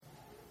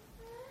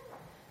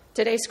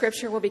Today's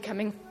scripture will be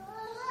coming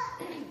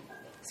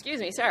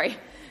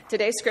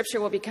Today's scripture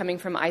will be coming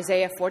from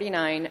Isaiah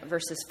 49,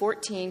 verses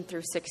 14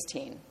 through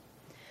 16.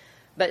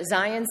 But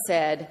Zion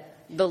said,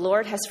 "The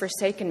Lord has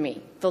forsaken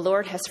me. The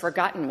Lord has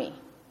forgotten me."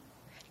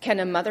 Can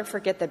a mother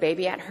forget the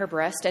baby at her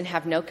breast and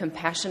have no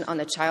compassion on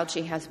the child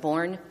she has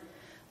borne?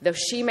 Though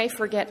she may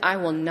forget, I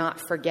will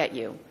not forget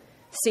you.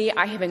 See,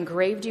 I have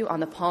engraved you on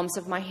the palms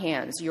of my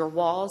hands. Your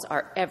walls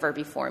are ever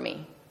before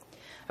me.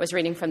 I was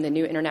reading from the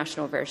New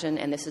International Version,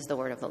 and this is the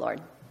word of the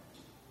Lord.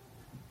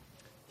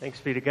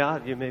 Thanks be to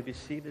God. You may be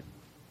seated.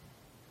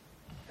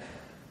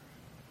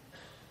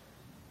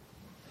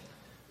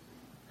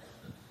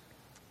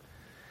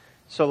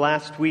 So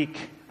last week,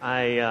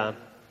 I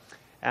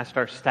asked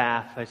our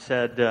staff, I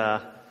said,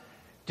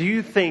 do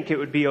you think it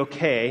would be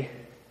okay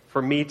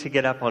for me to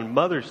get up on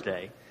Mother's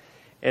Day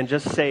and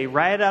just say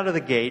right out of the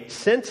gate,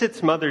 since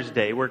it's Mother's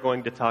Day, we're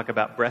going to talk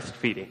about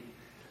breastfeeding?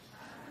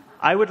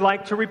 I would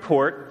like to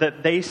report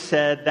that they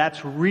said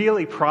that's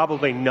really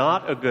probably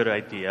not a good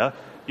idea.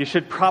 You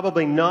should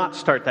probably not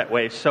start that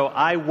way. So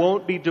I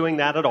won't be doing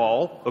that at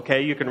all,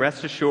 okay? You can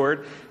rest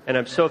assured. And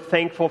I'm so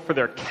thankful for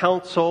their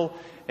counsel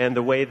and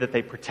the way that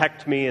they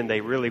protect me and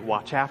they really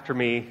watch after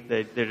me.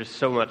 They're just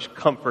so much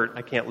comfort.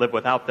 I can't live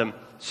without them.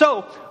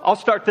 So I'll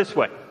start this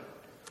way.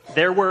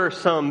 There were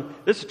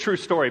this is a true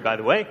story, by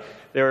the way.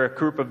 There were a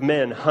group of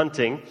men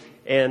hunting,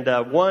 and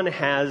one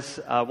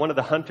of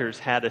the hunters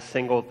had a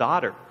single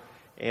daughter.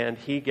 And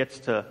he gets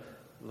to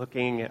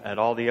looking at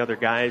all the other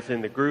guys in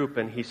the group,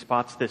 and he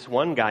spots this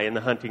one guy in the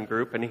hunting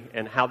group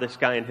and how this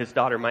guy and his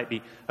daughter might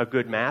be a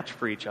good match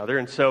for each other.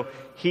 And so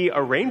he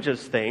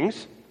arranges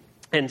things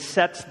and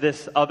sets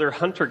this other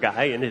hunter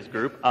guy in his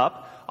group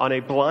up on a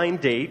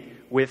blind date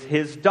with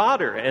his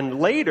daughter. And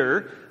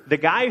later, the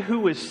guy who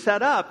was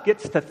set up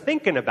gets to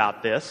thinking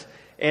about this,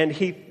 and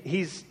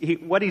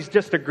what he's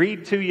just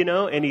agreed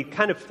to, and he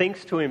kind of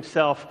thinks to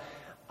himself,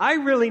 I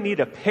really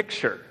need a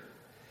picture.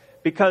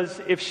 Because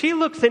if she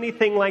looks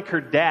anything like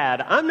her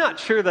dad, I'm not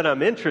sure that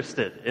I'm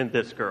interested in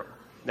this girl.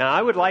 Now,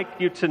 I would like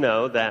you to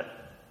know that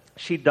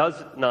she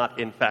does not,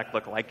 in fact,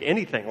 look like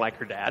anything like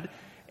her dad.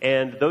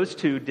 And those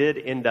two did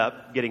end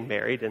up getting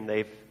married, and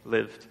they've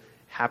lived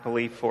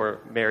happily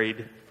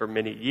married for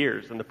many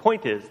years. And the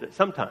point is that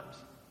sometimes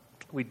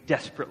we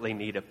desperately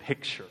need a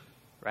picture,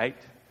 right?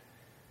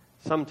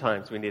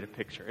 Sometimes we need a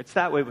picture. It's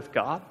that way with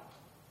God.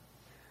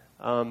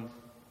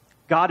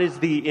 God is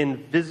the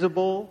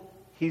invisible.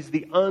 He's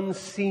the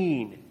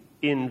unseen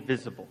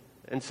invisible.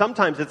 And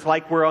sometimes it's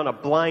like we're on a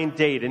blind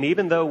date. And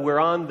even though we're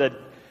on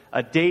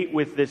a date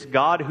with this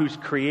God who's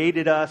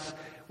created us,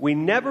 we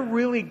never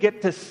really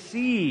get to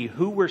see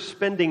who we're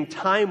spending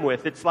time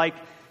with. It's like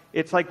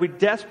we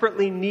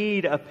desperately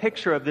need a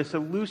picture of this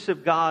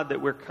elusive God that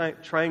we're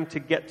trying to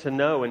get to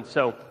know. And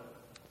so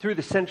through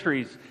the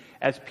centuries,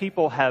 as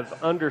people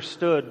have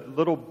understood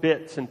little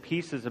bits and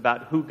pieces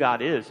about who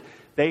God is,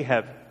 they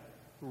have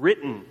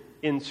written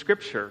in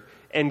Scripture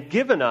and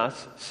given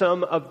us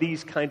some of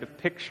these kind of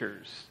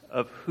pictures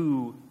of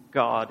who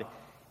God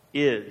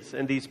is.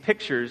 And these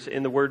pictures,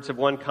 in the words of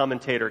one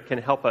commentator, can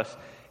help us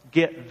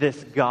get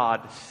this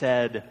God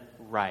said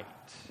right,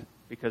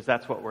 because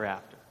that's what we're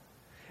after.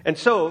 And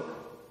so,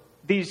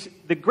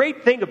 the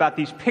great thing about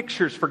these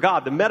pictures for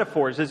God, the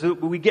metaphors, is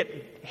that we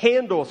get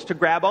handles to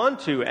grab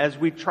onto as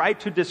we try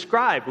to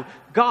describe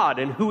God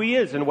and who He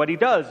is and what He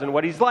does and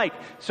what He's like.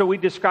 So we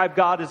describe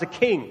God as a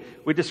king.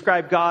 We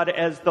describe God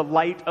as the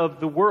light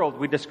of the world.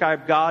 We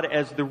describe God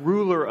as the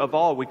ruler of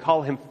all. We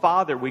call Him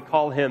Father. We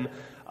call Him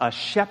a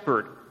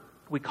shepherd.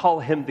 We call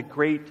Him the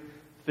great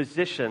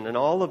physician. And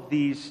all of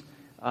these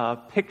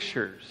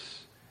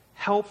pictures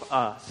help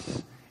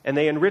us. And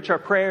they enrich our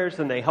prayers,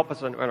 and they help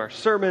us in our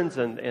sermons,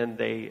 and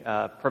they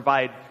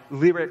provide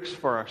lyrics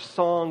for our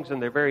songs, and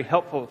they're very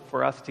helpful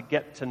for us to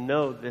get to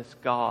know this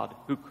God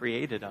who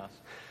created us.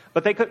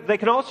 But they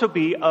can also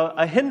be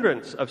a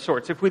hindrance of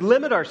sorts. If we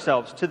limit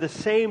ourselves to the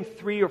same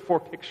 3 or 4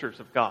 pictures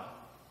of God,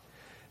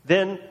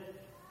 then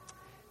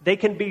they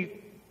can be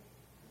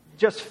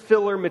just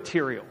filler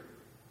material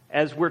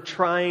as we're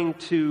trying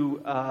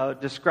to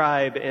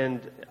describe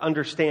and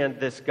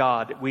understand this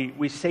God.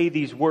 We say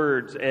these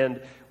words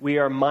and we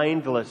are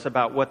mindless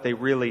about what they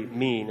really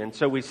mean. And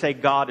so we say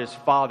God is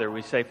Father.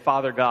 We say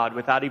Father God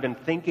without even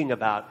thinking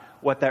about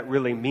what that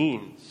really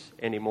means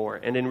anymore.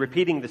 And in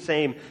repeating the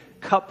same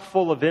cup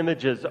full of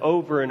images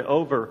over and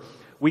over,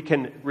 we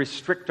can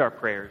restrict our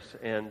prayers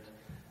and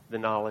the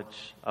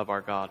knowledge of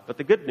our God. But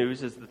the good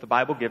news is that the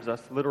Bible gives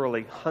us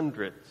literally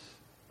hundreds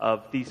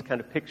of these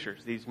kind of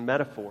pictures, these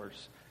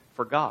metaphors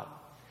for God.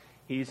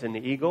 He's an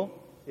eagle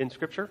in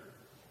Scripture.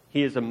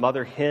 He is a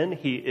mother hen.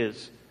 He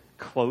is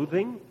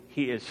clothing.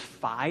 He is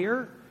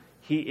fire.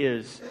 He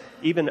is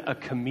even a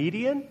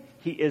comedian.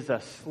 He is a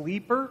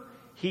sleeper.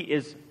 He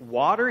is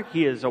water.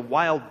 He is a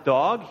wild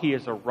dog. He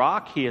is a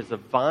rock. He is a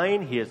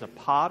vine. He is a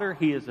potter.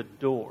 He is a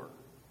door.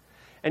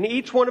 And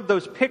each one of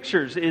those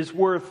pictures is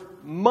worth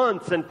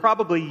months and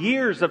probably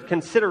years of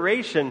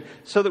consideration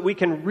so that we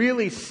can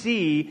really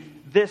see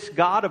this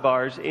God of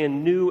ours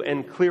in new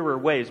and clearer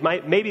ways.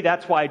 Maybe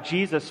that's why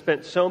Jesus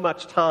spent so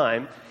much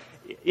time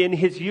in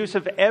his use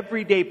of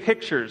everyday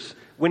pictures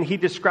when he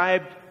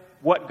described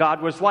what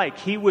God was like.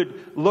 He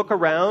would look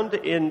around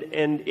and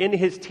in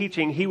his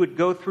teaching, he would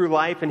go through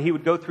life and he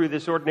would go through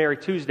this ordinary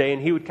Tuesday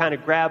and he would kind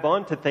of grab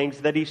onto things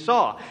that he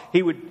saw.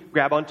 He would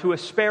grab onto a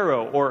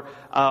sparrow or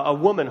a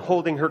woman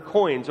holding her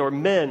coins or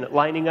men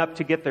lining up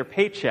to get their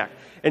paycheck.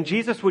 And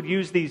Jesus would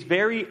use these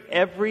very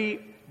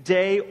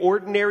everyday,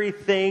 ordinary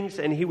things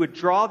and he would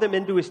draw them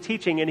into his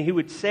teaching and he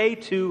would say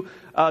to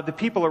the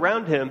people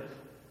around him,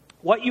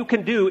 what you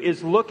can do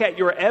is look at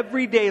your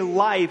everyday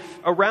life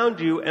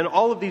around you and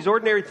all of these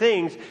ordinary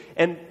things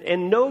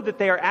and know that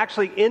they are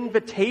actually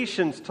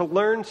invitations to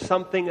learn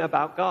something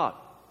about God,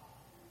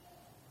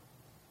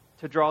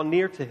 to draw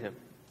near to him.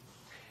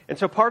 And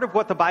so part of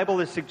what the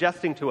Bible is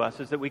suggesting to us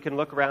is that we can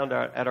look around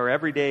at our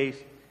everyday,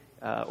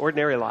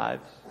 ordinary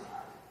lives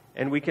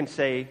and we can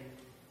say,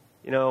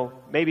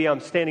 maybe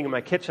I'm standing in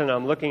my kitchen and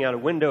I'm looking out a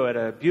window at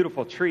a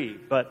beautiful tree,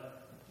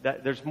 but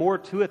there's more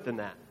to it than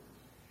that.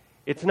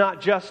 It's not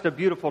just a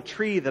beautiful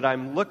tree that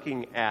I'm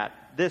looking at.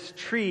 This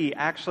tree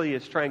actually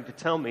is trying to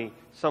tell me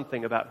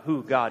something about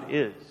who God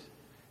is.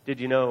 Did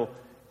you know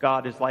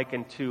God is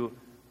likened to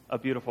a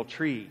beautiful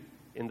tree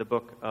in the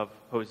book of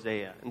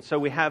Hosea? And so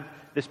we have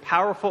this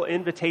powerful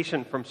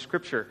invitation from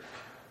Scripture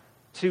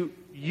to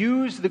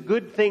use the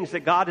good things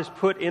that God has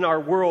put in our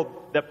world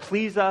that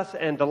please us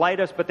and delight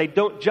us, but they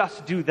don't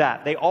just do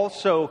that. They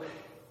also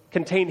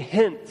contain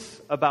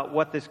hints about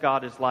what this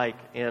God is like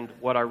and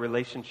what our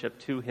relationship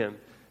to him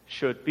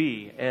should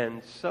be.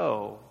 And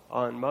so,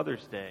 on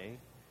Mother's Day,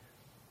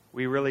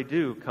 we really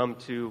do come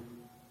to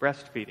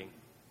breastfeeding.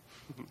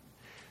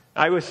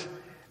 I was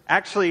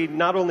actually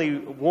not only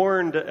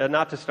warned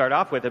not to start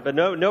off with it, but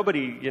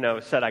nobody,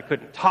 said I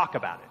couldn't talk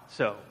about it.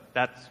 So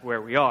that's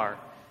where we are.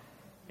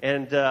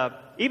 And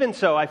even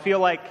so, I feel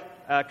like,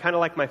 kind of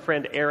like my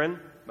friend Aaron.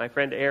 My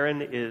friend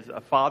Aaron is a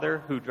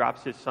father who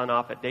drops his son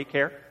off at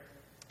daycare.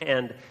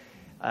 And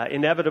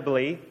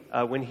inevitably,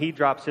 when he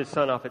drops his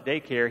son off at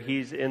daycare,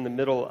 he's in the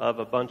middle of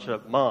a bunch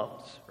of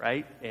moms,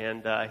 right?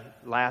 And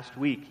last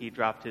week, he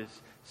dropped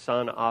his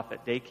son off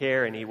at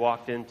daycare, and he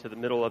walked into the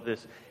middle of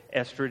this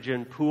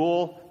estrogen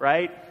pool,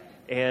 right?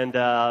 And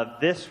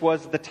this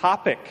was the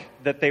topic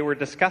that they were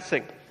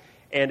discussing.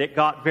 And it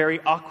got very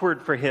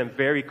awkward for him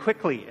very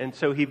quickly. And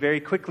so he very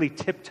quickly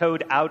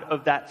tiptoed out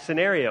of that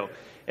scenario.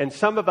 And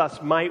some of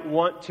us might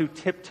want to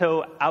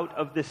tiptoe out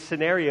of this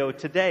scenario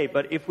today.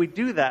 But if we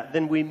do that,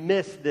 then we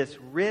miss this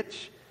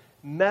rich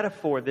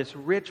metaphor, this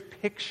rich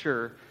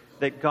picture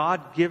that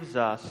God gives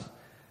us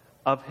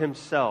of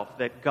himself.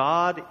 That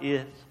God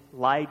is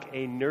like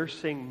a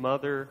nursing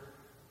mother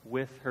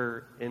with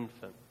her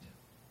infant.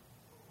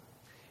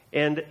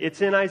 And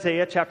it's in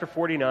Isaiah chapter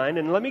 49.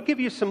 And let me give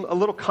you a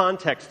little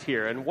context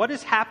here. And what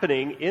is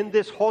happening in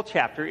this whole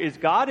chapter is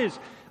God is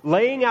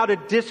laying out a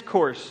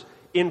discourse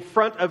in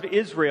front of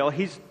Israel.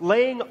 He's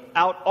laying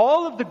out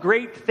all of the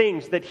great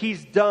things that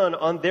he's done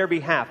on their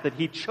behalf, that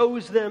he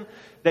chose them,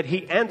 that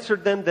he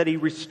answered them, that he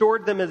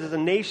restored them as a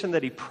nation,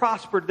 that he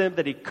prospered them,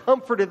 that he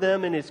comforted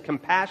them in his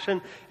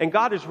compassion. And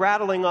God is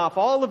rattling off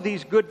all of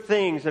these good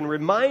things and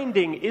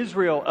reminding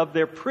Israel of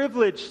their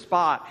privileged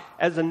spot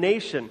as a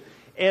nation.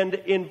 And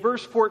in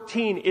verse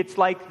 14, it's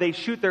like they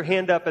shoot their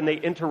hand up and they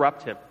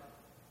interrupt him.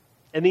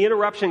 And the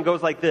interruption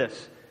goes like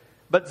this.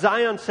 But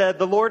Zion said,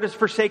 "The Lord has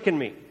forsaken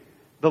me.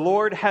 The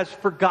Lord has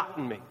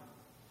forgotten me."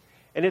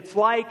 And it's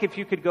like, if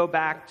you could go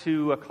back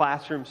to a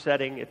classroom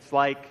setting, it's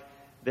like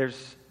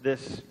there's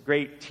this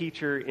great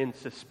teacher in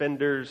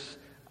suspenders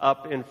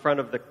up in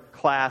front of the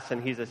class,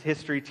 and he's a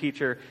history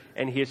teacher,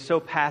 and he is so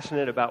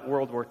passionate about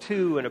World War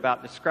II and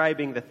about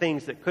describing the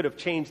things that could have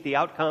changed the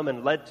outcome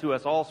and led to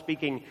us all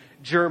speaking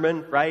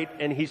German, right?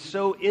 And he's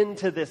so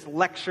into this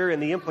lecture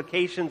and the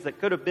implications that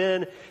could have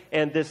been,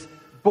 and this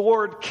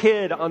bored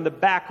kid on the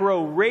back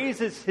row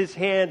raises his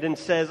hand and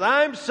says,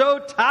 "I'm so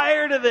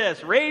tired of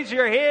this. Raise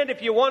your hand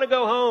if you want to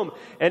go home."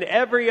 And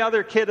every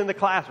other kid in the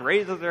class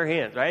raises their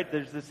hands, right?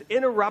 There's this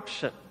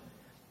interruption.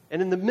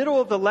 And in the middle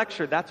of the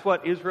lecture, that's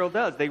what Israel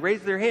does. They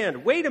raise their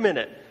hand. "Wait a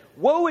minute.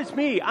 Woe is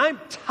me. I'm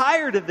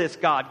tired of this,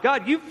 God.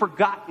 God, you've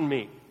forgotten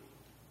me."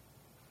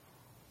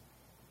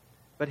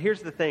 But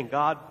here's the thing.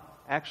 God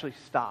actually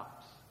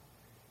stops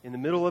in the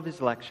middle of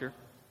his lecture.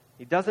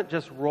 He doesn't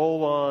just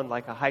roll on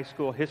like a high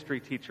school history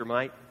teacher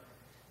might.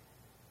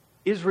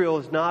 Israel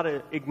is not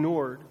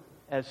ignored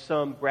as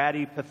some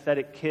bratty,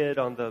 pathetic kid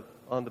on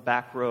the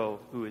back row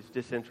who is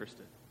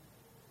disinterested.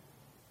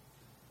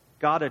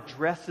 God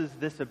addresses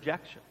this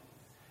objection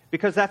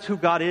because that's who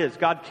God is.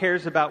 God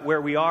cares about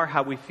where we are,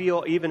 how we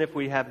feel, even if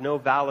we have no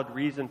valid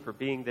reason for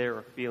being there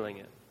or feeling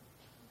it.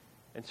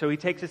 And so he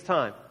takes his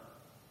time.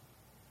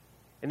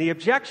 And the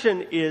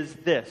objection is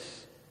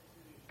this: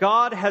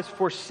 God has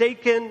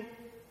forsaken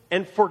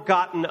and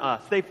forgotten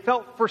us. They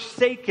felt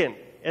forsaken,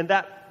 and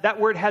that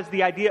word has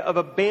the idea of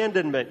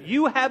abandonment.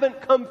 You haven't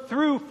come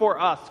through for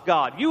us,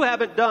 God. You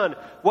haven't done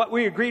what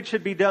we agreed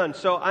should be done,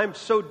 so I'm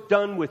so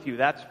done with you.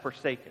 That's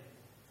forsaken.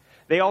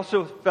 They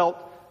also felt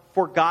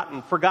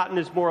forgotten. Forgotten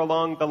is more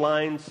along the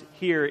lines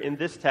here in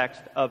this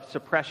text of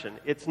suppression.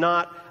 It's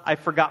not, I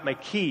forgot my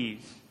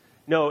keys.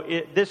 No,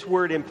 this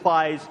word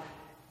implies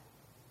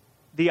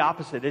the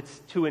opposite. It's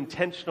to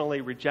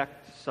intentionally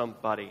reject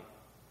somebody.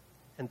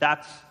 And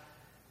that's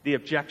the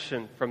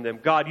objection from them.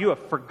 God, you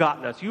have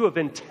forgotten us. You have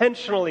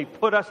intentionally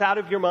put us out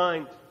of your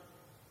mind.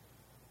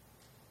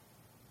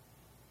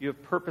 You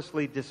have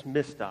purposely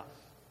dismissed us.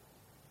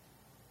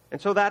 And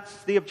so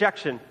that's the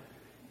objection.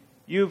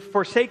 You've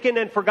forsaken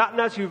and forgotten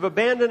us. You've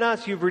abandoned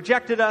us. You've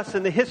rejected us.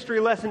 And the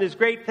history lesson is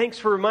great. Thanks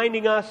for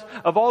reminding us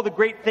of all the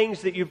great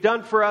things that you've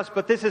done for us.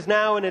 But this is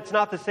now, and it's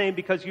not the same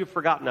because you've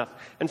forgotten us.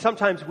 And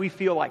sometimes we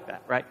feel like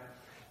that, right?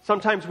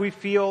 Sometimes we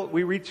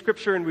read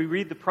Scripture and we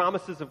read the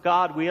promises of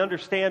God. We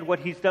understand what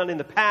He's done in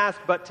the past.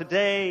 But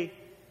today,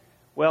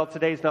 well,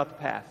 today's not the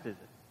past, is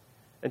it?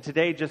 And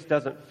today just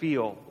doesn't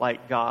feel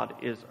like God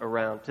is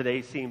around.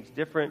 Today seems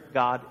different.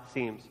 God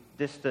seems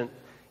distant.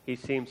 He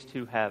seems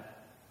to have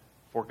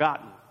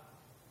forgotten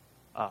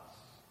us.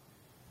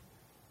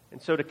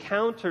 And so to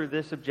counter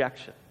this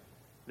objection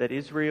that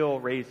Israel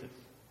raises,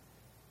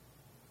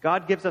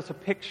 God gives us a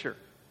picture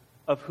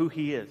of who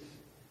He is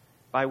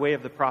by way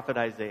of the prophet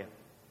Isaiah.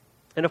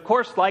 And of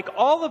course, like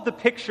all of the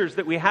pictures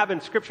that we have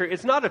in Scripture,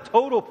 it's not a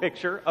total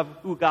picture of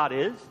who God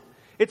is.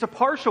 It's a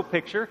partial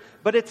picture,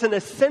 but it's an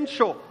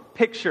essential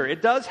picture.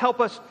 It does help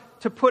us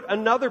to put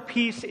another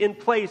piece in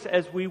place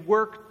as we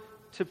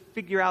work to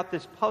figure out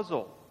this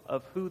puzzle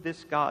of who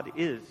this God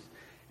is.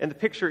 And the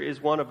picture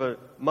is one of a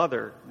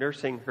mother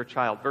nursing her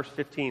child. Verse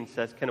 15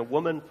 says, "Can a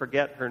woman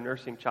forget her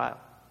nursing child,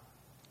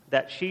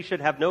 that she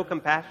should have no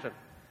compassion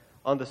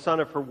on the son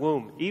of her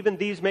womb? Even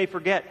these may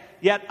forget,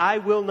 yet I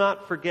will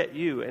not forget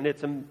you." And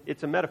it's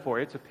a metaphor.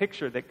 It's a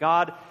picture that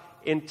God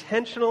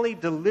intentionally,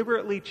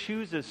 deliberately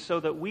chooses so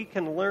that we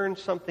can learn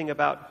something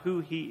about who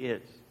He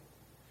is.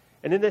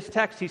 And in this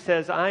text, He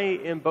says, I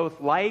am both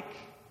like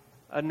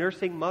a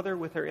nursing mother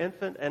with her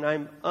infant, and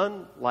I'm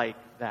unlike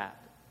that.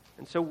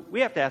 And so we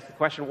have to ask the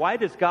question, why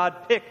does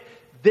God pick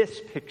this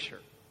picture?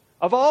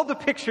 Of all the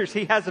pictures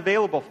He has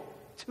available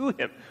to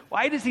Him,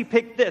 why does He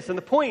pick this? And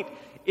the point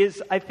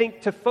is, I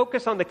think, to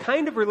focus on the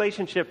kind of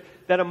relationship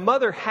that a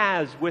mother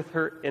has with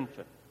her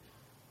infant.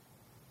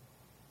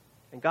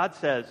 And God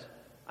says,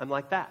 I'm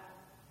like that.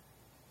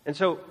 And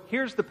so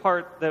here's the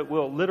part that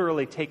will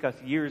literally take us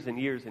years and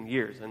years and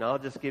years, and I'll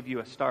just give you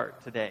a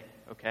start today,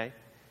 okay?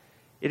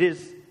 It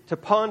is to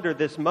ponder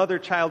this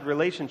mother-child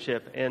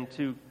relationship and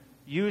to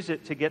use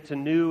it to get to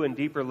new and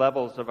deeper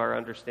levels of our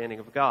understanding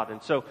of God.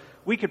 And so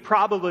we could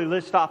probably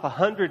list off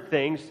 100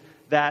 things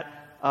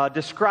that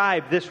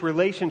describe this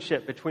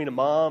relationship between a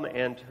mom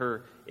and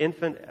her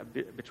infant,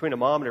 between a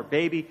mom and her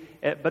baby.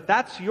 But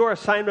that's your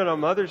assignment on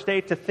Mother's Day,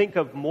 to think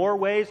of more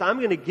ways. I'm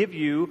going to give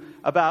you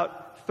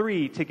about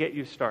 3 to get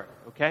you started,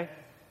 okay?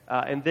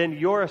 And then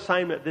your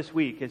assignment this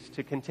week is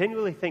to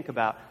continually think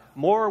about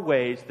more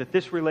ways that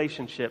this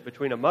relationship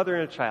between a mother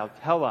and a child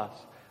tell us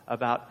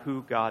about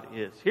who God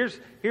is.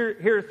 Here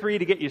are 3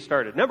 to get you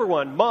started. Number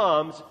 1,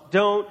 moms,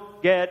 don't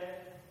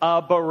get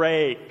a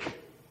break.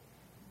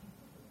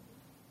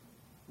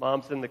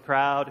 Moms in the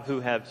crowd who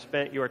have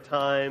spent your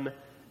time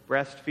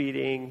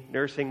breastfeeding,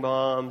 nursing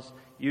moms,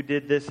 you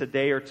did this a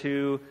day or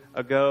 2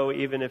 ago,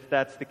 even if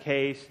that's the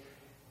case.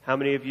 How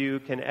many of you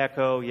can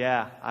echo,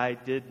 yeah, I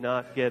did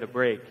not get a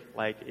break?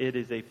 Like, it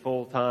is a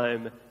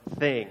full-time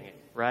thing,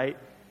 right?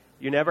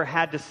 You never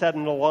had to set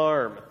an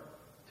alarm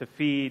to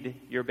feed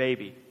your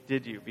baby,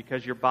 did you?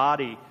 Because your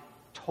body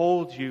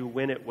told you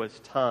when it was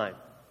time.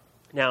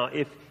 Now,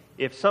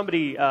 if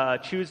somebody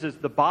chooses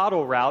the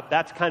bottle route,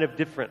 that's kind of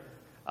different.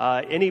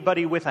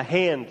 Anybody with a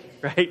hand,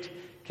 right,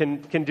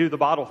 can do the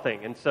bottle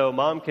thing. And so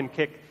mom can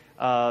kick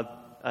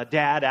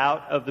dad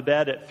out of the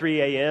bed at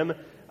 3 a.m.,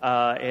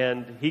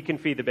 and he can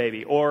feed the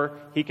baby. Or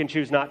he can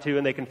choose not to,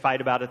 and they can fight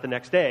about it the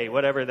next day,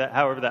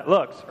 however that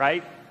looks,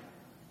 right?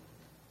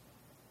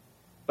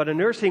 But a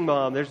nursing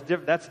mom,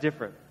 that's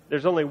different.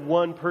 There's only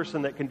one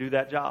person that can do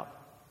that job,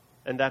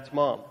 and that's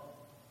mom.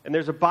 And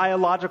there's a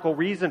biological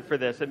reason for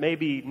this. It may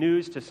be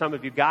news to some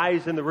of you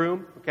guys in the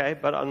room, okay?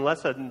 But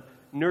unless a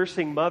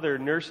nursing mother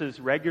nurses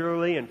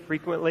regularly and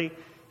frequently,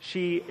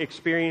 she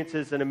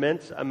experiences an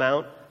immense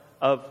amount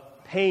of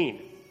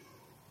pain.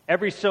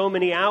 Every so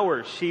many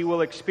hours, she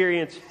will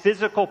experience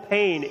physical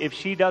pain if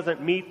she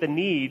doesn't meet the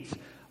needs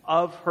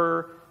of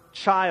her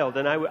child.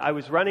 And I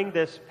was running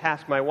this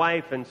past my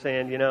wife and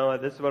saying,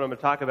 this is what I'm going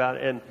to talk about.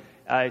 And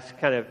I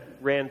kind of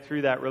ran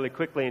through that really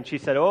quickly. And she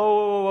said,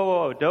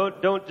 oh,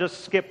 don't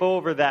just skip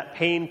over that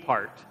pain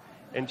part.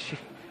 And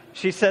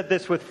she said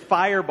this with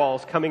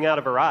fireballs coming out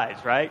of her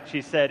eyes, right?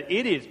 She said,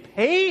 it is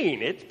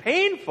pain. It's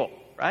painful,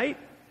 right?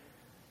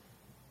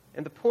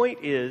 And the point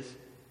is,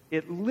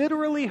 it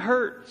literally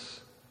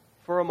hurts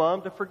for a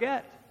mom to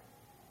forget.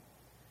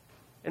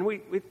 And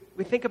we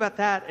think about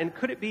that, and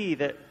could it be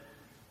that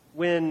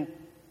when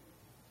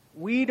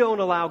we don't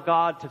allow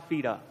God to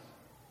feed us,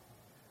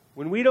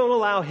 when we don't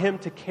allow Him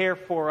to care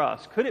for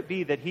us, could it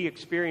be that He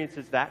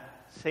experiences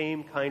that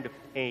same kind of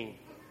pain?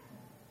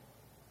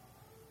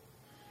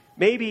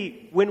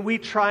 Maybe when we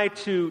try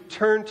to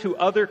turn to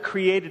other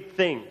created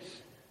things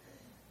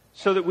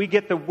so that we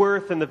get the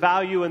worth and the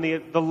value and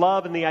the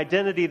love and the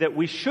identity that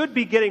we should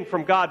be getting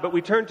from God, but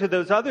we turn to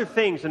those other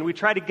things and we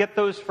try to get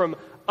those from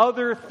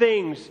other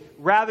things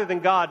rather than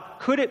God,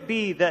 could it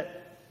be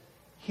that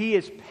He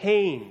is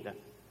pained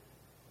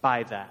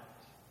by that?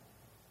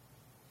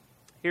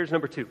 Here's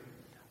number 2.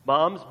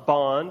 Moms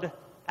bond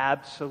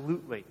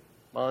absolutely.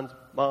 Moms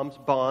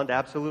bond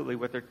absolutely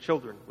with their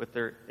children, with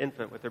their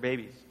infant, with their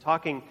babies.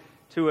 Talk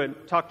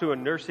to a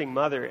nursing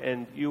mother,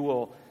 and you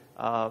will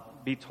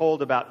be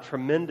told about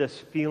tremendous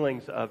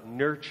feelings of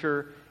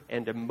nurture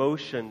and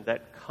emotion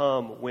that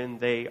come when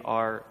they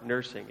are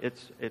nursing.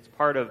 It's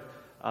part of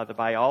the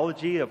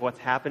biology of what's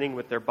happening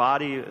with their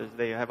body. As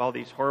they have all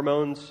these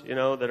hormones,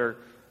 that are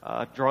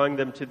drawing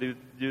them to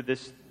do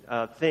this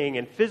thing.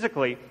 And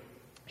physically,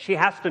 she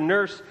has to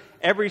nurse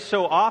every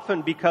so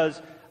often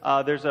because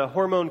there's a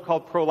hormone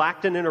called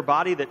prolactin in her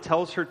body that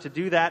tells her to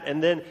do that.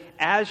 And then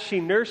as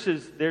she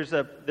nurses, there's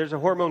a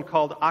hormone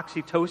called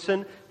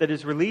oxytocin that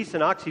is released.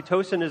 And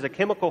oxytocin is a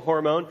chemical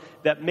hormone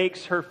that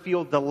makes her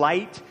feel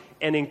delight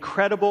and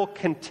incredible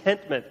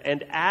contentment.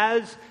 And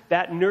as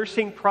that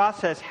nursing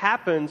process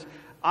happens,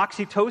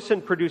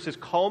 oxytocin produces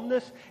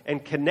calmness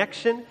and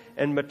connection,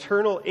 and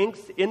maternal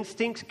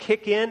instincts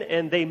kick in,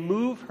 and they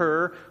move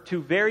her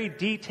to very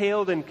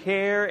detailed and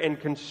care and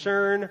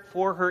concern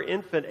for her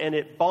infant, and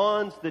it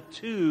bonds the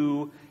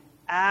two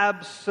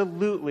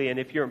absolutely. And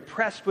if you're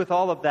impressed with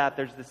all of that,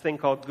 there's this thing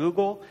called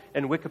Google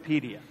and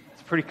Wikipedia.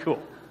 It's pretty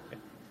cool.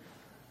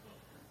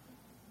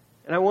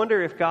 And I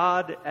wonder if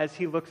God, as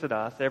He looks at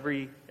us,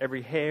 every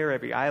hair,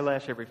 every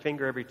eyelash, every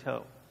finger, every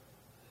toe,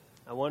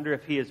 I wonder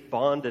if He is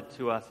bonded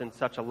to us in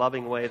such a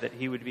loving way that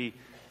He would be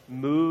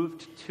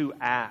moved to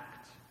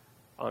act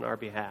on our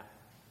behalf.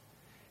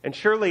 And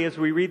surely as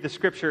we read the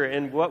Scripture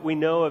and what we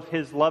know of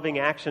His loving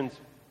actions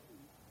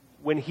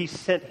when He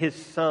sent His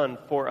Son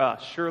for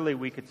us, surely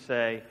we could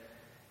say,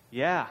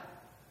 yes,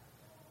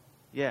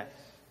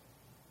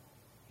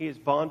 He is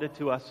bonded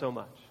to us so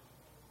much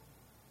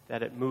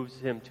that it moves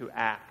Him to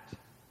act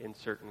in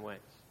certain ways.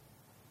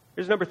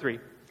 Here's number 3.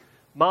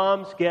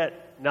 Moms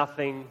get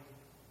nothing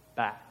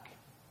back.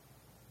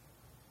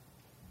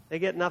 They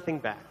get nothing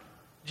back.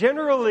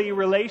 Generally,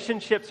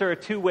 relationships are a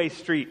two-way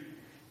street.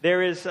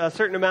 There is a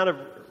certain amount of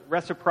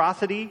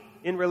reciprocity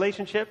in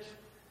relationships.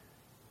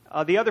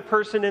 The other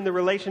person in the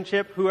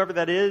relationship, whoever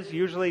that is,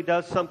 usually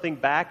does something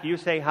back. You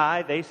say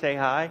hi, they say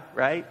hi,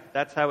 right?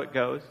 That's how it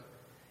goes.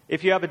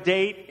 If you have a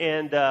date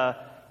and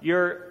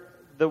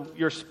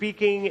you're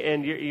speaking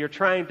and you're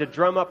trying to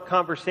drum up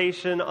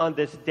conversation on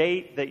this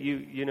date that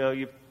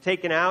you've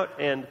taken out,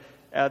 and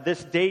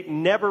this date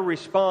never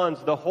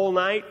responds the whole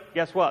night,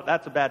 guess what?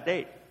 That's a bad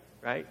date,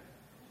 right?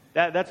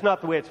 That's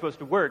not the way it's supposed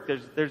to work.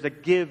 There's a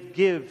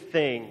give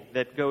thing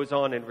that goes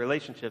on in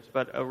relationships,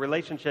 but a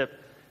relationship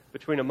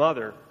between a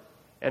mother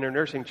and her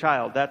nursing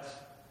child,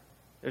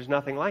 there's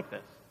nothing like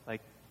this.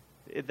 Like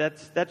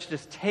that's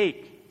just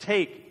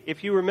take.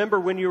 If you remember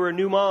when you were a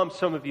new mom,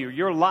 some of you,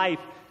 your life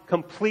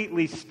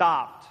completely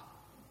stopped.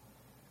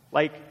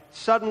 Like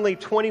suddenly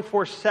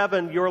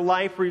 24/7, your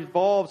life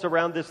revolves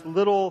around this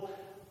little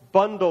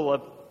bundle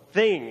of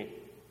thing,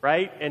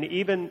 right? And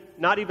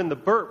not even the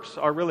burps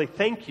are really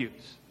thank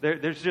yous.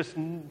 There's just,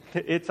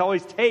 it's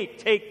always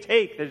take.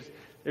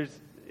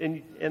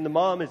 And the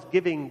mom is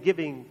giving.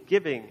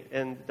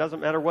 And it doesn't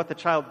matter what the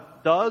child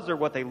does or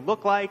what they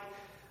look like.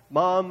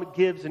 Mom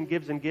gives and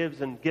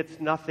gets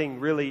nothing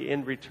really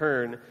in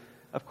return.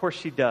 Of course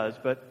she does,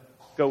 but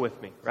go with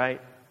me,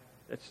 right?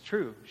 It's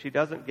true. She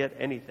doesn't get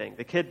anything.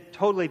 The kid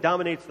totally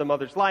dominates the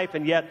mother's life,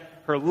 and yet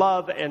her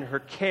love and her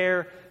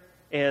care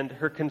and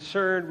her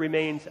concern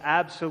remains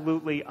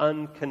absolutely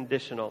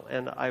unconditional.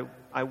 And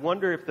I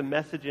wonder if the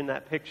message in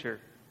that picture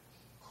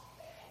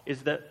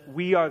is that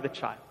we are the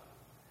child.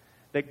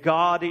 That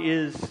God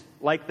is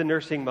like the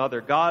nursing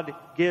mother. God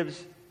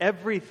gives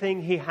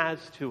everything He has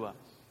to us.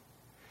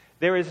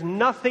 There is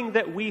nothing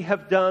that we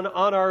have done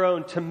on our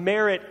own to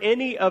merit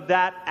any of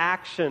that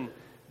action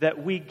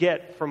that we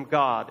get from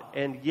God.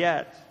 And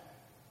yet,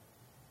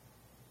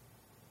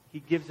 He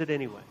gives it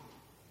anyway.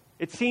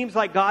 It seems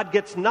like God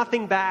gets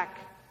nothing back,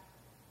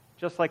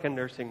 just like a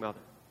nursing mother.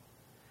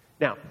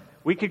 Now,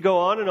 we could go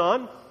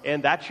on,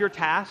 and that's your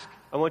task.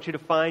 I want you to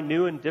find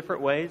new and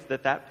different ways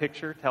that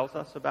picture tells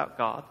us about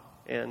God.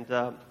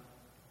 But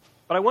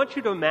I want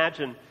you to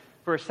imagine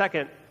for a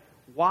second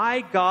why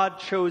God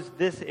chose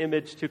this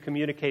image to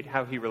communicate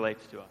how He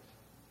relates to us.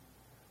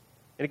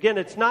 And again,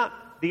 it's not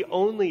the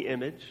only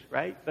image,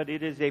 right? But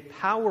it is a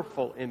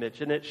powerful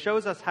image, and it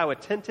shows us how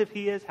attentive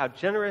He is, how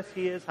generous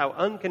He is, how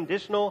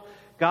unconditional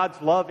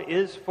God's love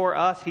is for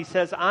us. He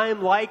says,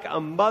 I'm like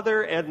a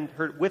mother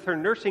with her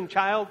nursing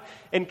child.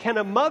 And can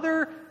a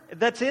mother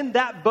that's in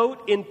that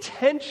boat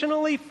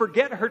intentionally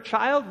forget her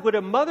child? Would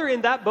a mother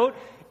in that boat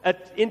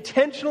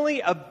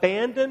intentionally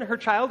abandon her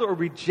child or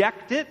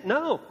reject it?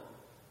 No.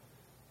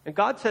 And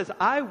God says,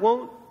 I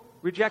won't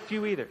reject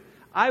you either.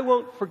 I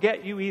won't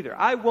forget you either.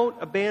 I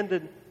won't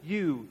abandon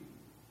you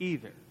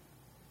either.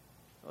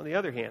 On the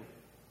other hand,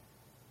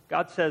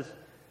 God says,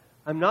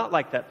 I'm not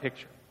like that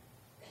picture.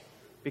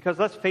 Because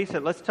let's face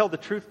it, let's tell the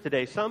truth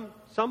today. Some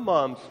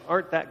moms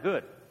aren't that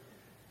good.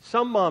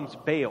 Some moms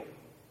bail,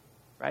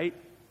 right?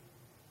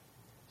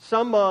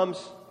 Some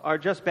moms are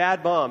just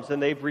bad moms,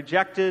 and they've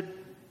rejected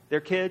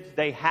their kids.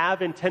 They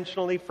have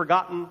intentionally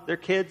forgotten their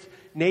kids.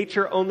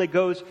 Nature only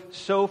goes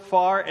so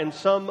far, and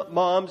some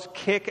moms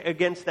kick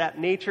against that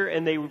nature,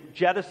 and they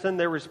jettison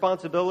their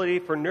responsibility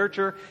for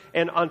nurture.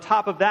 And on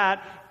top of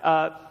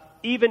that,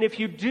 even if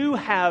you do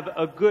have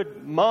a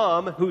good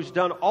mom who's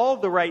done all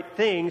the right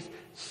things,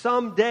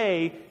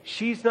 someday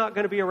she's not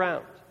going to be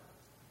around.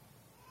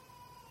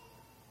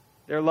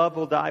 Their love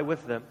will die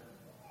with them.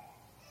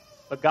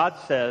 But God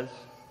says,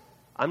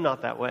 I'm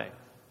not that way.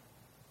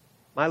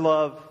 My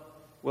love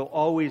will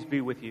always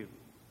be with you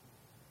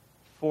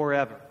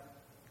forever.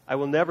 I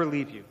will never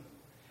leave you.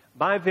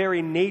 My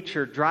very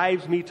nature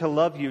drives me to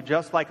love you,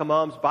 just like a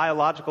mom's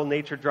biological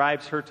nature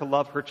drives her to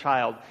love her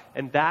child.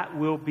 And that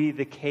will be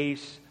the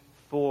case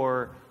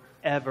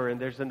forever. And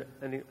there's an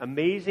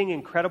amazing,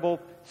 incredible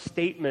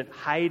statement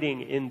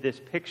hiding in this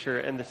picture.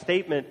 And the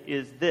statement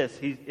is this.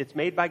 It's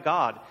made by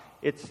God.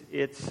 It's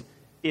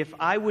if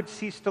I would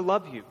cease to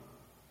love you,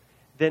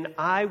 then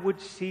I would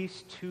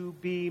cease to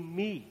be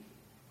me.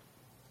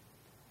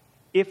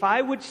 If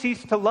I would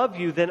cease to love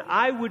you, then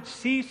I would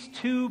cease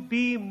to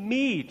be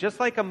me. Just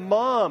like a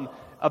mom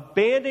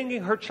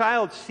abandoning her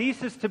child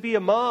ceases to be a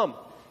mom.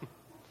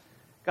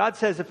 God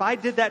says, if I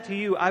did that to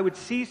you, I would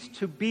cease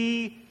to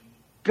be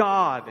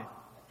God.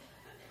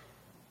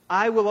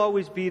 I will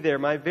always be there.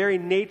 My very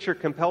nature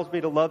compels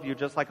me to love you,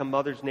 just like a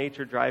mother's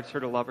nature drives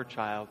her to love her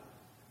child.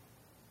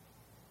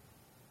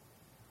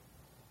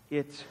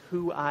 It's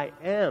who I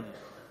am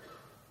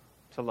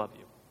to love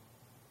you.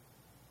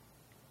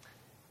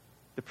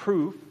 The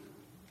proof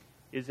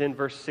is in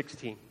verse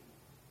 16.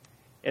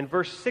 And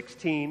verse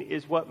 16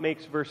 is what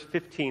makes verse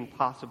 15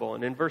 possible.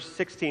 And in verse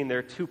 16, there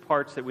are two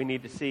parts that we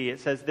need to see. It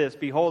says this,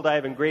 behold, I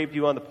have engraved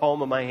you on the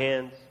palm of my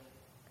hands.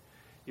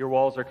 Your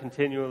walls are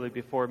continually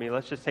before me.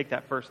 Let's just take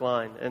that first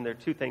line. And there are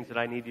two things that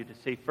I need you to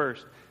see.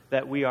 First,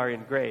 that we are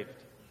engraved.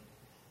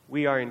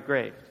 We are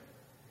engraved.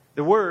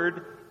 The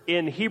word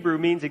in Hebrew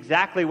means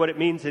exactly what it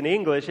means in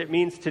English. It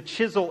means to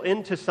chisel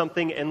into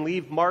something and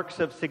leave marks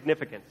of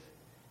significance.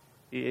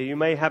 You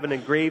may have an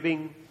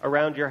engraving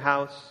around your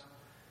house.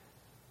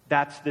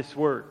 That's this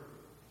word.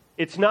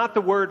 It's not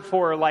the word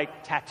for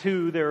like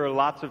tattoo. There are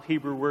lots of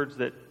Hebrew words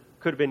that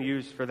could have been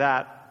used for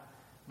that.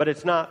 But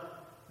it's not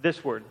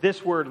this word.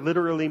 This word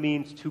literally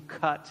means to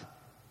cut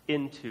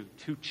into,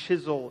 to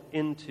chisel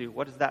into.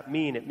 What does that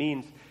mean? It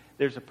means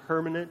there's a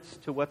permanence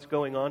to what's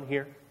going on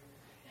here.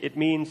 It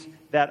means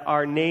that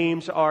our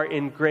names are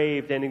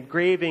engraved, and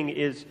engraving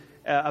is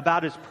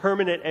about as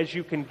permanent as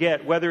you can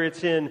get, whether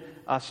it's in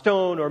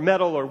stone or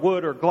metal or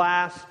wood or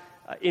glass.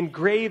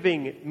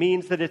 Engraving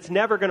means that it's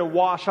never going to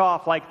wash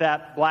off like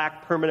that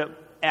black permanent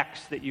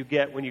X that you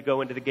get when you go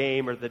into the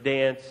game or the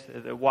dance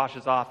that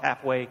washes off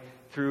halfway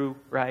through,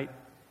 right?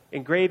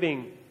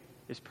 Engraving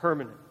is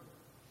permanent.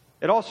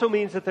 It also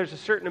means that there's a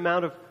certain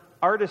amount of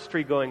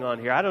artistry going on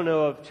here. I don't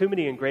know of too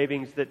many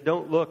engravings that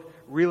don't look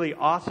really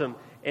awesome,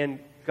 and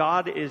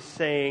God is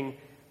saying,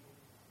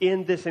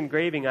 in this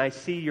engraving, I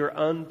see your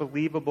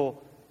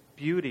unbelievable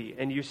beauty.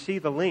 And you see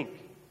the link.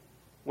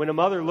 When a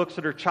mother looks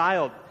at her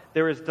child,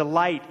 there is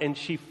delight, and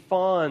she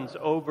fawns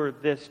over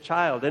this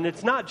child. And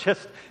it's not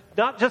just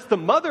the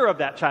mother of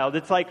that child.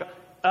 It's like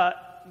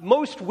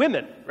most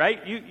women,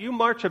 right? You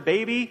march a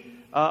baby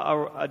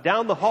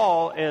down the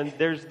hall, and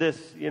there's this,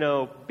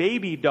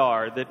 baby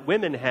dar that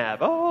women have.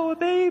 Oh, a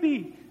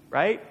baby,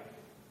 right?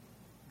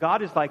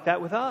 God is like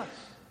that with us.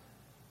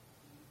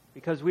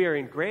 Because we are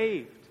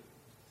engraved.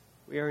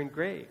 We are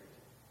engraved.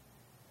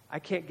 I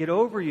can't get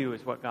over you,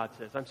 is what God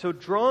says. I'm so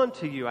drawn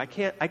to you. I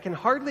can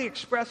hardly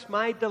express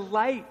my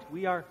delight.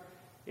 We are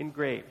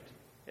engraved.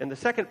 And the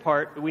second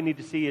part that we need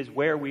to see is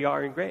where we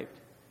are engraved.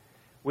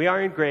 We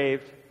are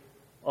engraved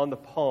on the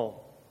palm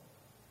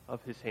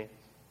of his hands.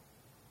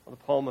 On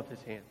the palm of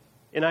his hands.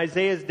 In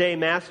Isaiah's day,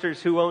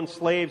 masters who owned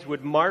slaves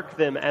would mark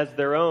them as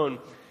their own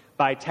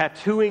by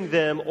tattooing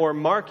them or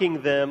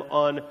marking them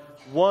on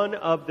one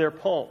of their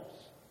palms.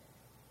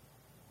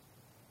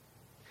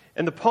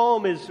 And the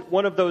palm is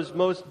one of those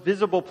most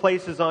visible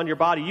places on your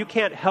body. You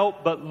can't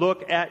help but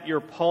look at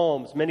your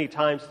palms many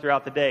times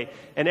throughout the day.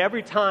 And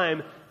every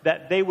time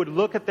that they would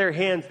look at their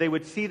hands, they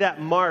would see that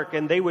mark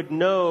and they would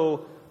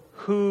know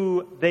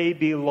who they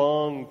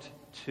belonged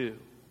to.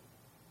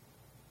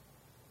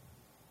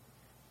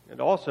 And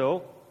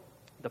also,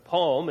 the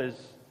palm is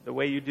the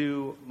way you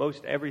do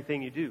most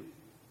everything you do.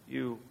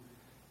 You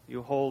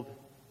hold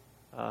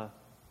a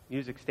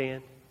music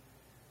stand.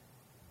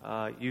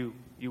 You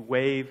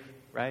wave,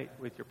 right,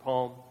 with your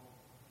palm.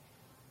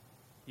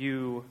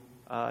 You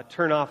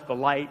turn off the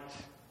light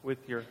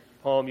with your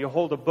palm. You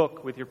hold a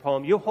book with your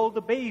palm. You hold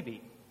a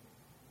baby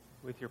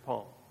with your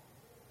palm,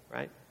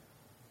 right?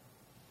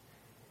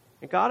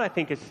 And God, I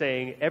think, is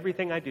saying,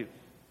 everything I do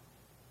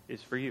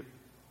is for you.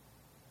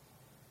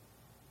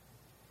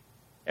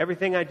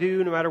 Everything I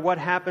do, no matter what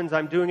happens,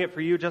 I'm doing it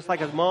for you, just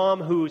like a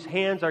mom whose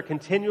hands are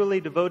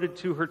continually devoted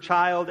to her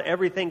child.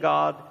 Everything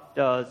God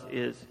does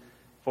is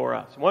for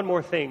us. One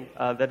more thing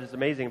that is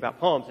amazing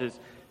about palms is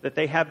that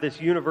they have this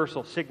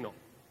universal signal.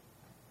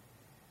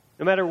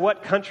 No matter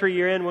what country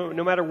you're in,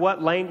 no matter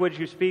what language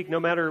you speak, no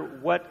matter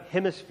what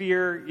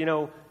hemisphere,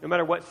 no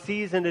matter what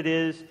season it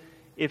is,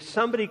 if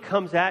somebody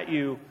comes at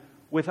you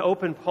with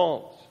open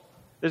palms,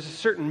 there's a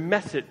certain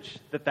message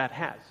that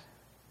has.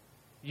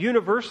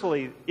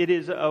 Universally, it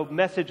is a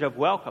message of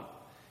welcome.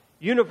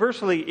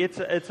 Universally,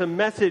 it's a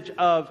message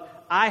of,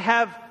 I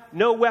have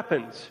no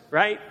weapons,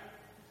 right?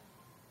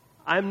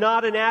 I'm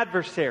not an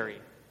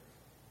adversary.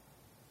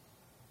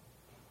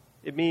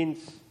 It means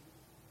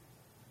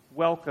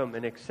welcome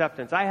and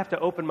acceptance. I have to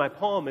open my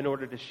palm in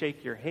order to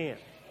shake your hand,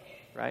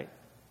 right?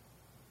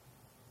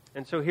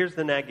 And so here's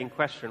the nagging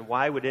question.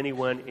 Why would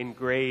anyone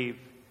engrave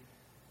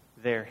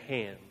their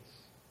hands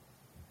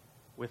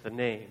with a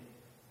name?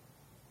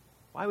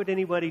 Why would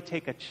anybody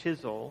take a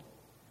chisel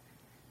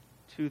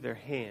to their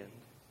hand?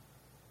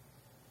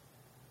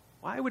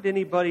 Why would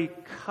anybody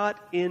cut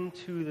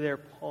into their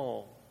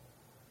palm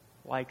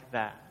like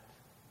that?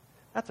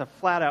 That's a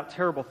flat-out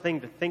terrible thing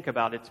to think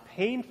about. It's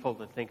painful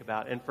to think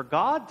about. And for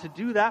God to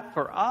do that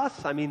for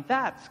us, I mean,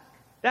 that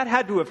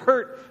had to have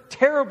hurt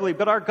terribly,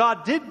 but our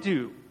God did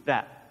do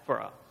that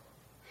for us.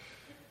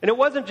 And it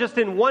wasn't just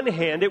in one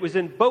hand, it was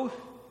in both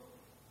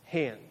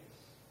hands.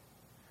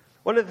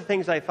 One of the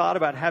things I thought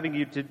about having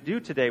you to do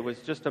today was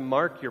just to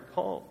mark your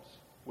palms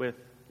with,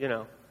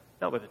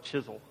 not with a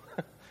chisel,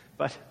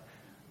 but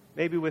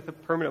maybe with a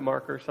permanent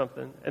marker or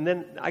something. And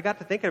then I got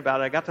to thinking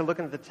about it. I got to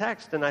looking at the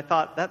text, and I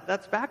thought,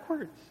 that's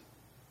backwards.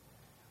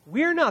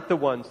 We're not the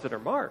ones that are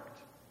marked.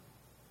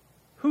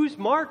 Who's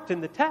marked in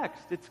the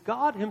text? It's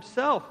God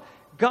himself.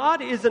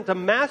 God isn't a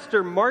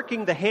master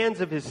marking the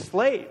hands of his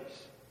slaves.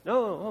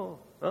 No,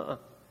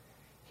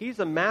 He's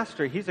a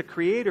master. He's a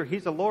creator.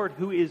 He's a Lord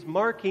who is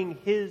marking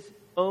his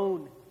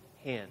own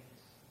hands,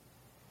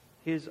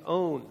 his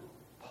own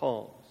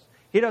palms.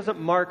 He doesn't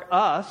mark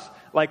us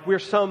like we're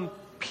some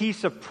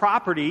piece of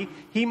property.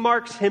 He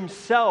marks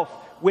himself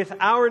with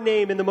our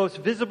name in the most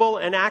visible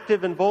and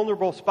active and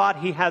vulnerable spot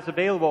he has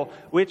available,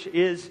 which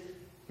is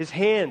his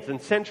hands. And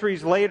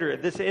centuries later,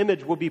 this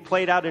image will be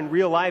played out in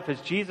real life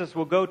as Jesus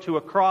will go to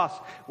a cross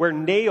where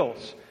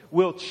nails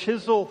will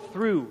chisel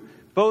through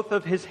both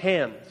of his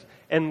hands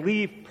and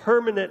leave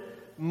permanent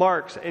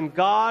marks. And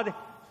God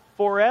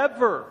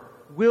forever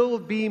will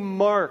be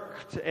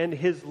marked, and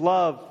his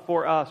love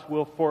for us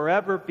will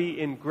forever be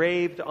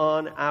engraved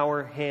on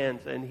our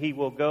hands. And he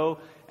will go,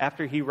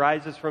 after he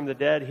rises from the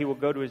dead, he will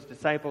go to his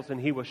disciples and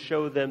he will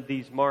show them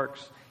these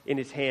marks in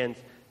his hands,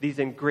 these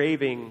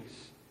engravings,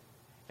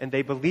 and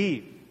they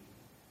believe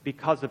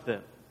because of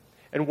them.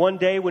 And one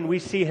day when we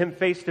see him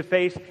face to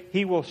face,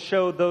 he will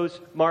show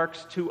those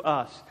marks to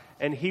us,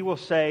 and he will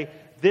say,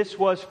 "This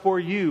was for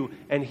you,"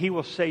 and he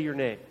will say your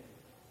name,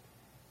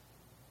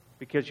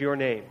 because your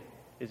name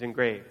is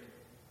engraved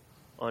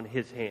on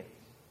his hands.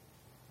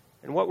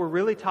 And what we're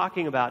really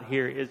talking about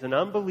here is an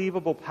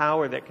unbelievable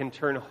power that can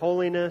turn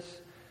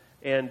holiness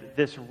and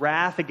this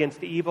wrath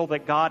against evil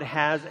that God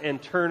has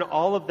and turn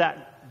all of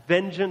that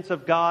vengeance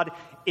of God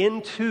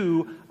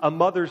into a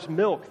mother's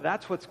milk.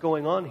 That's what's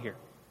going on here.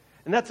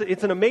 And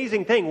it's an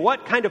amazing thing.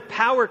 What kind of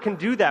power can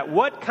do that?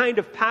 What kind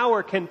of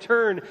power can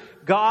turn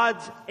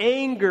God's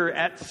anger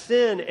at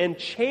sin and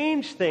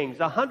change things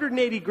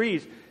 180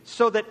 degrees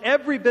so that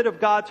every bit of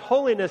God's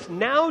holiness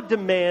now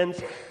demands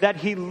that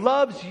he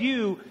loves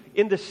you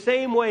in the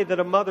same way that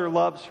a mother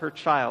loves her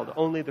child?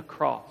 Only the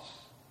cross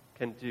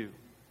can do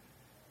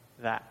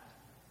that.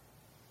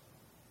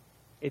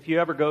 If you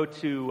ever go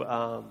to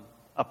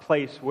a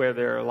place where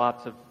there are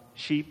lots of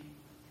sheep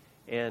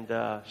and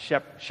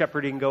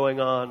shepherding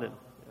going on,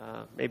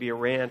 and maybe a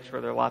ranch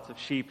where there are lots of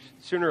sheep,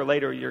 sooner or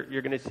later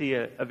you're going to see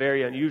a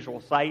very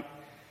unusual sight.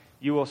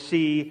 You will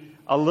see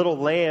a little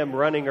lamb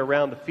running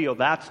around the field.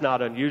 That's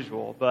not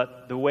unusual,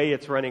 but the way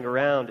it's running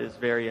around is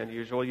very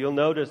unusual. You'll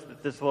notice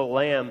that this little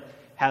lamb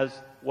has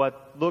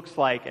what looks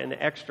like an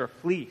extra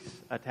fleece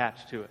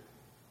attached to it.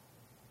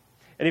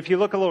 And if you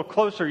look a little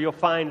closer, you'll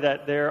find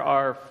that there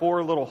are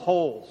 4 little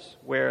holes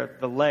where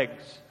the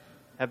legs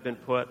have been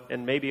put,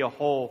 and maybe a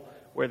hole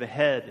where the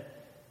head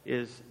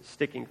is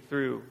sticking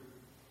through.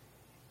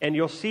 And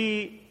you'll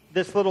see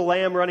this little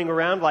lamb running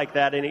around like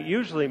that, and it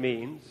usually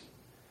means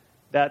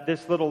that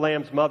this little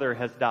lamb's mother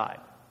has died.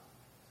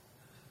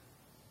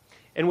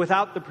 And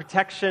without the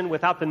protection,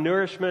 without the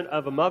nourishment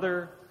of a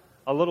mother,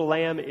 a little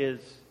lamb is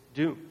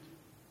doomed.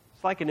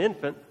 It's like an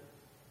infant.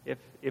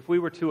 If we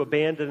were to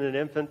abandon an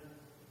infant,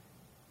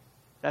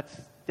 that's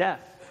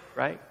death,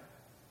 right?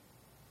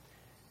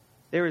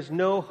 There is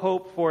no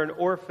hope for an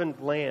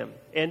orphaned lamb.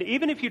 And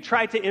even if you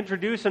try to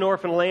introduce an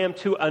orphaned lamb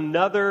to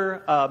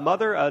another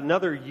mother,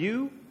 another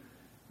ewe,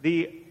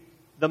 the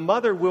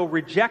mother will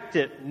reject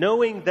it,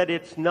 knowing that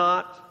it's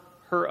not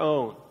her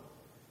own.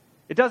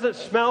 It doesn't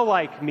smell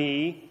like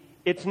me,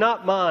 it's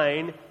not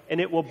mine, and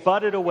it will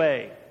butt it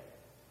away.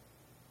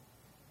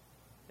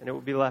 And it will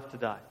be left to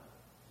die.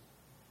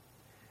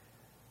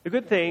 The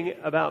good thing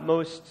about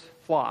most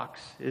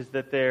flocks is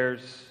that they're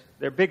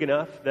big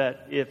enough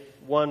that if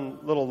one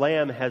little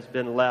lamb has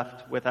been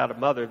left without a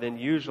mother, then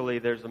usually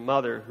there's a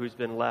mother who's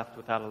been left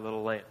without a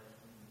little lamb.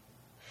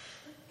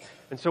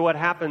 And so what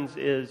happens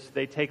is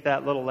they take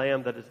that little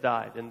lamb that has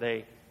died and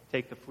they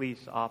take the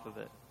fleece off of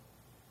it.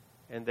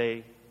 And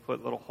they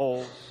put little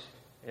holes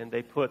and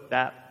they put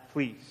that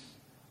fleece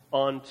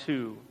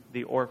onto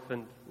the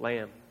orphaned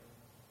lamb.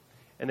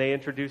 And they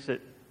introduce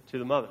it to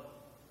the mother.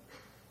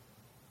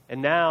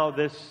 And now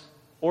this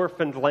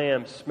orphaned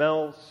lamb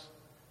smells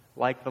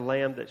like the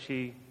lamb that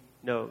she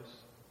knows.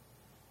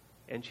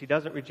 And she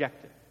doesn't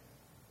reject it,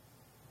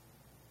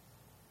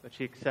 but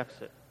she accepts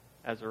it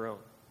as her own.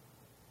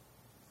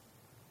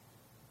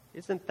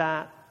 Isn't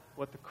that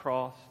what the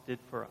cross did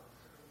for us?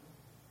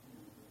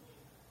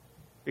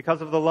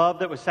 Because of the love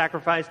that was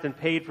sacrificed and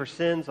paid for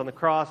sins on the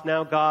cross,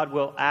 now God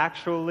will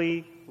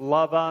actually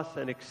love us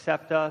and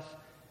accept us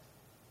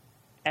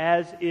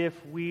as if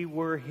we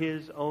were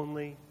His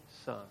only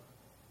Son.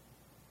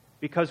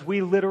 Because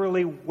we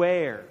literally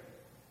wear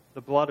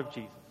the blood of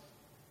Jesus.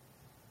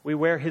 We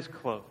wear His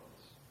clothes.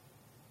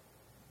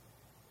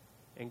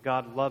 And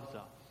God loves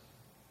us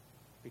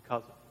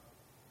because of it.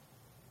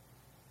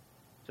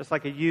 Just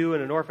like a ewe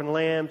and an orphan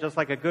lamb, just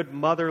like a good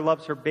mother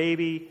loves her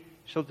baby,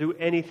 she'll do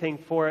anything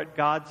for it.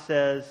 God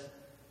says,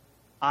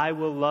 I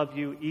will love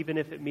you even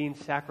if it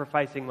means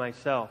sacrificing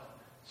myself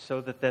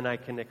so that then I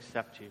can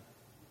accept you.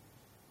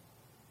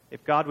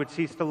 If God would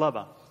cease to love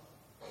us,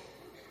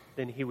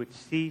 then He would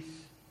cease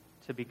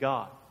to be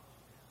God.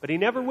 But He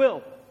never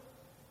will.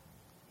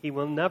 He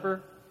will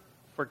never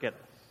forget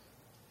us.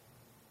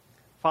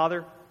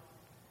 Father,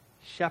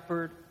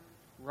 shepherd,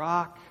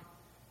 rock,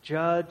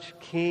 judge,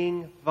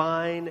 king,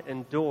 vine,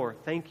 and door,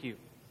 thank you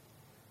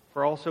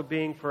for also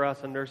being for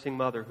us a nursing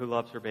mother who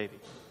loves her baby.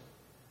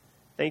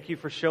 Thank you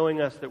for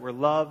showing us that we're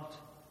loved.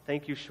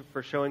 Thank you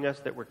for showing us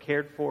that we're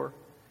cared for,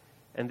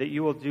 and that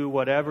you will do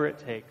whatever it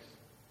takes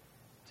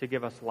to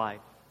give us life.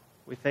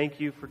 We thank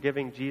you for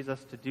giving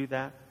Jesus to do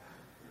that.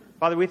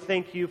 Father, we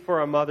thank you for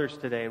our mothers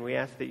today, and we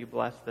ask that you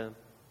bless them.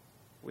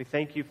 We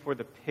thank you for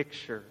the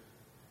picture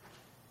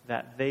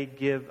that they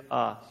give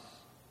us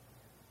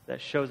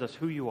that shows us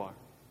who you are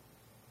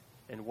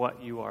and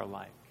what you are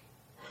like.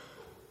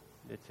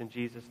 It's in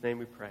Jesus' name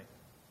we pray.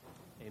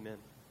 Amen.